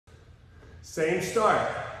Same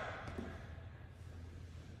start.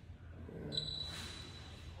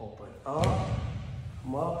 Open up,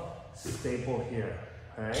 come up, staple here,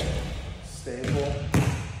 okay? Staple,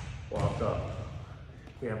 walk up.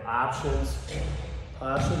 We have options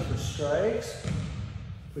for strikes.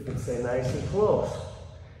 We can stay nice and close.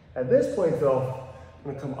 At this point though,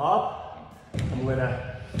 I'm gonna come up, I'm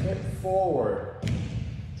gonna hit forward,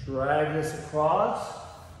 drag this across,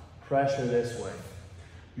 pressure this way.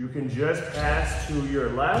 You can just pass to your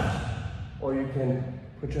left, or you can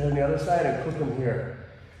put your head on the other side and cook them here,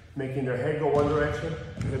 making their head go one direction,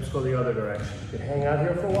 hips go the other direction. You can hang out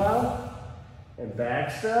here for a while and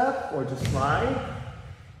back step or just slide.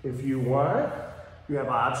 If you want, you have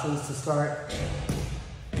options to start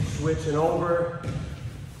switching over,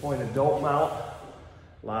 going to don't mount,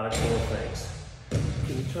 a lot of cool things.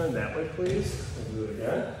 Can you turn that way, please? We'll do it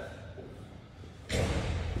again.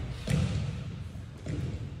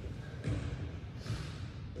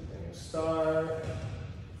 And you start.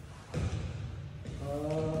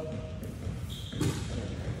 Up.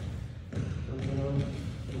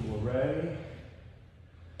 When we're ready,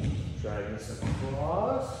 drag this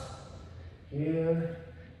across. Here,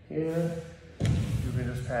 here. You can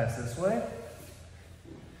just pass this way.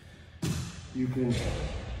 You can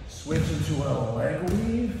switch into a leg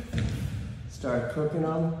weave. Start cooking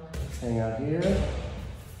them. Hang out here.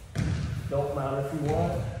 Don't mount if you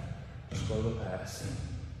want. Just go to the pass.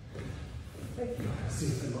 Thank you. See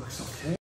if it looks okay.